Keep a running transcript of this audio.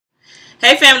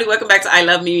Hey family, welcome back to I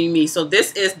Love Me, Me, Me. So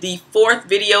this is the fourth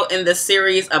video in the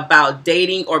series about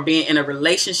dating or being in a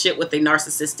relationship with a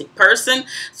narcissistic person.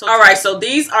 So alright, so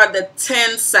these are the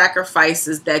 10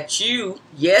 sacrifices that you,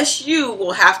 yes you,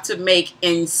 will have to make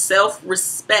in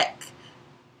self-respect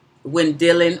when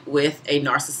dealing with a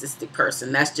narcissistic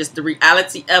person. That's just the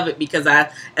reality of it, because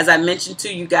as I mentioned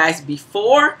to you guys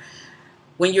before,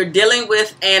 when you're dealing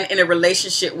with and in a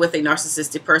relationship with a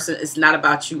narcissistic person, it's not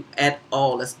about you at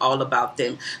all. It's all about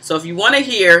them. So if you want to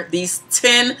hear these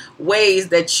 10 ways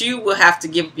that you will have to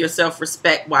give yourself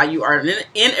respect while you are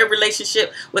in a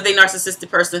relationship with a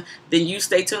narcissistic person, then you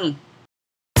stay tuned.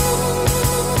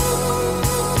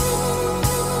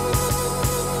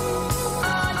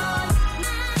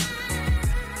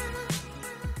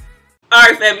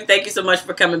 Alright family, thank you so much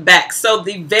for coming back. So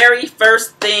the very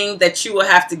first thing that you will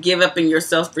have to give up in your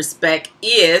self-respect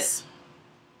is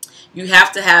you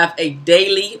have to have a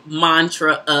daily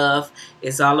mantra of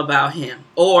it's all about him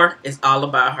or it's all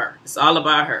about her. It's all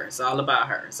about her. It's all about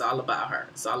her. It's all about her.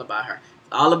 It's all about her.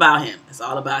 It's all about him. It's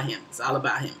all about him. It's all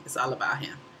about him. It's all about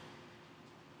him.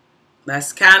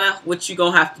 That's kind of what you're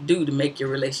going to have to do to make your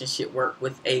relationship work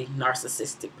with a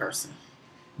narcissistic person.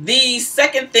 The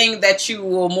second thing that you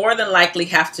will more than likely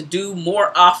have to do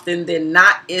more often than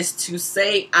not is to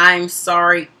say I'm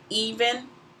sorry even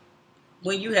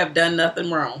when you have done nothing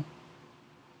wrong.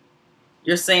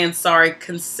 You're saying sorry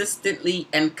consistently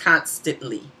and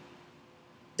constantly.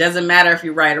 Doesn't matter if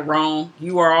you're right or wrong.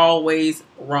 You are always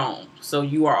wrong. So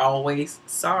you are always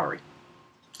sorry.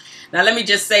 Now let me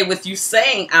just say, with you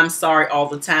saying I'm sorry all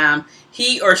the time,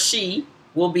 he or she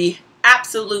will be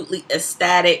absolutely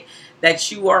ecstatic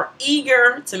that you are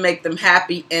eager to make them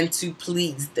happy and to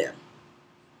please them.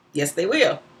 Yes, they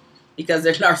will. Because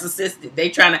they're narcissistic. They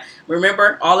trying to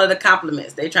remember all of the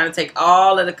compliments. They trying to take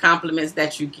all of the compliments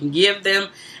that you can give them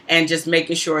and just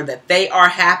making sure that they are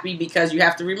happy, because you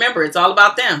have to remember it's all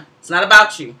about them. It's not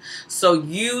about you. So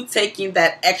you taking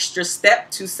that extra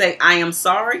step to say I am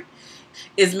sorry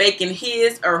is making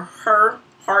his or her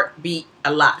heart beat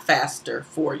a lot faster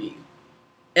for you.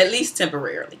 At least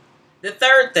temporarily. The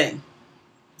third thing,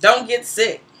 don't get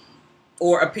sick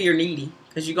or appear needy,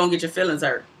 because you're going to get your feelings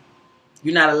hurt.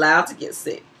 You're not allowed to get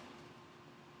sick.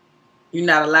 You're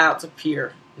not allowed to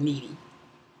appear needy.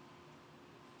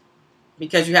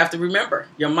 Because you have to remember,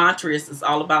 your mantra is it's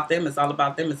all about them, it's all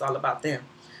about them, it's all about them.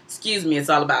 Excuse me, it's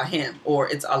all about him or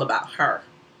it's all about her.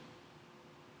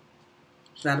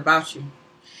 It's not about you.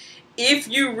 If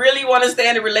you really want to stay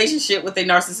in a relationship with a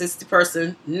narcissistic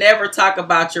person, never talk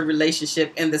about your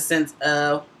relationship in the sense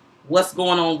of what's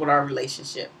going on with our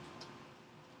relationship.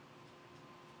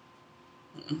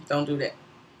 Don't do that.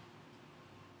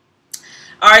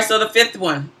 Alright, so the fifth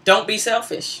one, don't be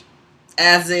selfish.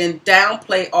 As in,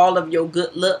 downplay all of your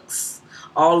good looks,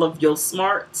 all of your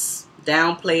smarts.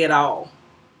 Downplay it all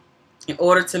in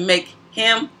order to make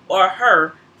him or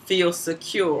her feel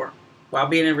secure while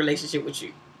being in a relationship with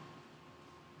you.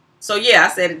 So yeah, I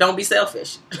said it, don't be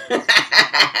selfish.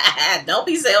 Don't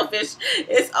be selfish.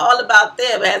 It's all about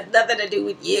them. It has nothing to do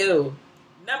with you.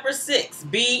 Number 6,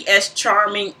 be as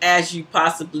charming as you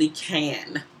possibly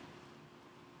can.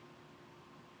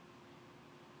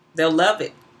 They'll love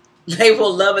it. They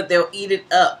will love it. They'll eat it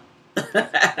up.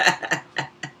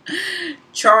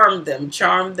 Charm them,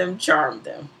 charm them, charm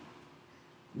them.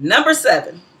 Number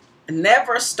 7,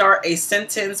 never start a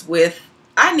sentence with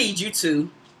I need you to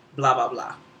blah, blah,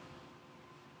 blah.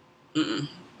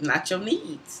 Not your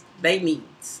needs. They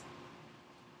needs.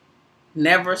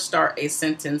 Never start a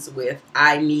sentence with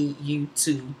I need you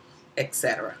to,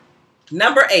 etc.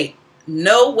 Number 8,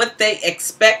 know what they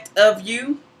expect of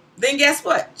you. Then guess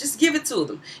what? Just give it to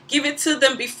them. Give it to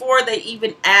them before they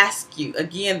even ask you.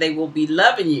 Again, they will be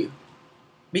loving you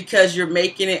because you're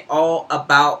making it all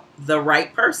about the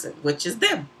right person, which is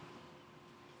them.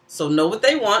 So know what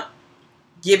they want.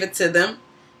 Give it to them.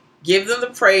 Give them the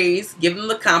praise, give them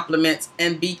the compliments,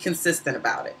 and be consistent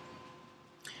about it.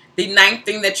 The 9th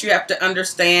thing that you have to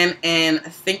understand and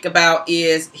think about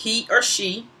is he or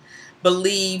she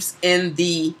believes in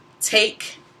the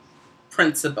take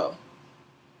principle.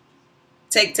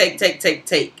 Take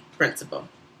principle.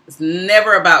 It's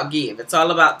never about give. It's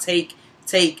all about take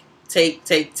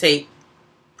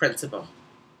principle.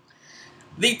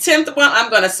 The 10th one, I'm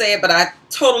going to say it, but I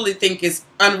totally think it's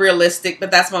unrealistic,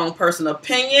 but that's my own personal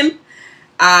opinion.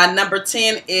 Number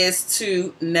 10 is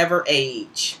to never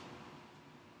age,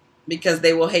 because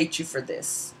they will hate you for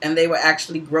this, and they will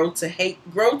actually grow to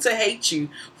hate you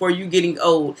for you getting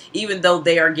old, even though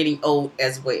they are getting old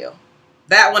as well.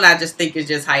 That one I just think is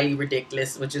just highly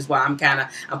ridiculous, which is why I'm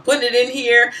putting it in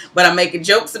here, but I'm making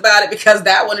jokes about it because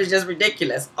that one is just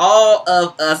ridiculous. All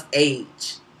of us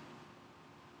age.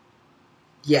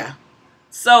 Yeah.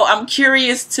 So I'm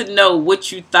curious to know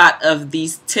what you thought of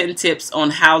these 10 tips on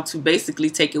how to basically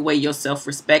take away your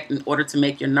self-respect in order to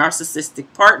make your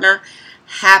narcissistic partner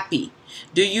happy.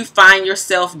 Do you find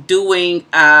yourself doing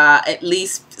at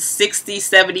least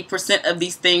 60-70% of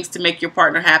these things to make your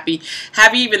partner happy?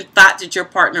 Have you even thought that your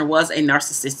partner was a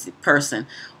narcissistic person?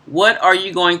 What are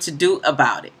you going to do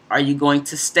about it? Are you going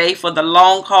to stay for the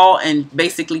long haul and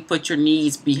basically put your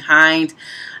needs behind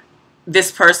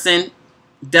this person?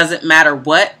 Doesn't matter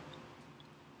what?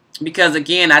 Because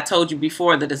again, I told you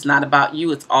before that it's not about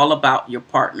you. It's all about your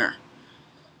partner.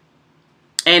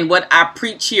 And what I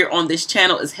preach here on this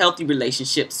channel is healthy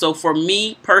relationships. So for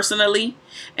me personally,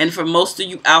 and for most of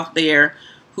you out there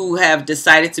who have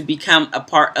decided to become a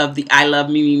part of the I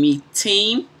Love Me, Me, Me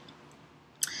team,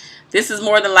 this is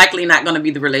more than likely not going to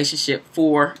be the relationship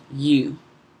for you.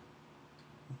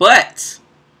 But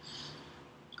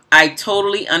I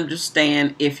totally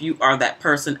understand if you are that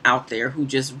person out there who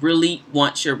just really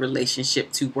wants your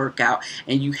relationship to work out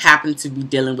and you happen to be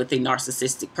dealing with a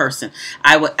narcissistic person.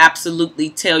 I would absolutely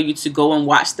tell you to go and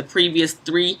watch the previous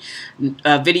 3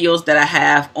 videos that I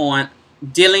have on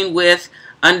dealing with,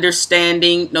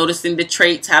 understanding, noticing the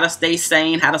traits, how to stay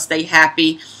sane, how to stay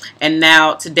happy, and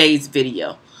now today's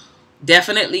video.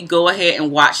 Definitely go ahead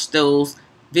and watch those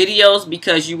videos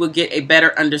because you will get a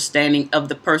better understanding of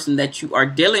the person that you are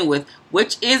dealing with,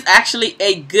 which is actually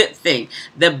a good thing.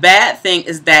 The bad thing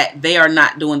is that they are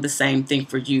not doing the same thing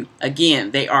for you.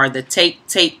 Again, they are the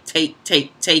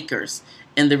takers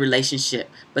in the relationship,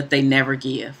 but they never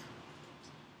give.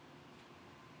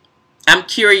 I'm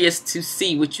curious to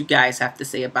see what you guys have to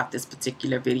say about this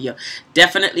particular video.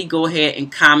 Definitely go ahead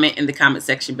and comment in the comment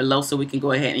section below so we can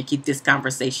go ahead and keep this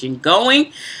conversation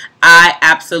going. I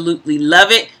absolutely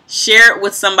love it. Share it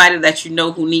with somebody that you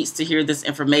know who needs to hear this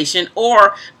information,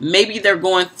 or maybe they're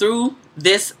going through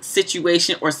this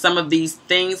situation or some of these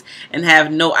things and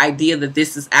have no idea that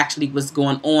this is actually what's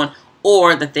going on,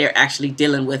 or that they're actually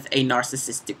dealing with a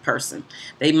narcissistic person.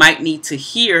 They might need to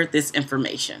hear this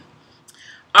information.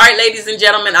 All right, ladies and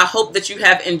gentlemen, I hope that you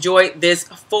have enjoyed this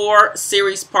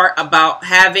 4-series part about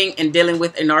having and dealing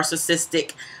with a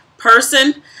narcissistic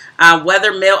person.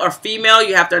 Whether male or female,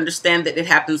 you have to understand that it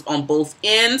happens on both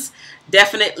ends.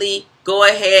 Definitely go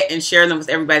ahead and share them with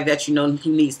everybody that you know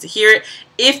who needs to hear it.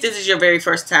 If this is your very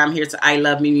first time here to I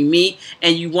Love Me, Me, Me,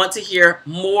 and you want to hear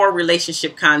more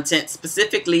relationship content,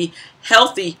 specifically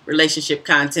healthy relationship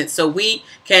content, so we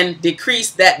can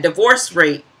decrease that divorce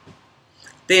rate,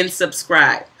 then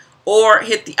subscribe or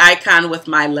hit the icon with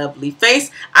my lovely face.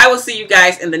 I will see you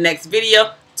guys in the next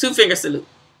video. 2-finger salute.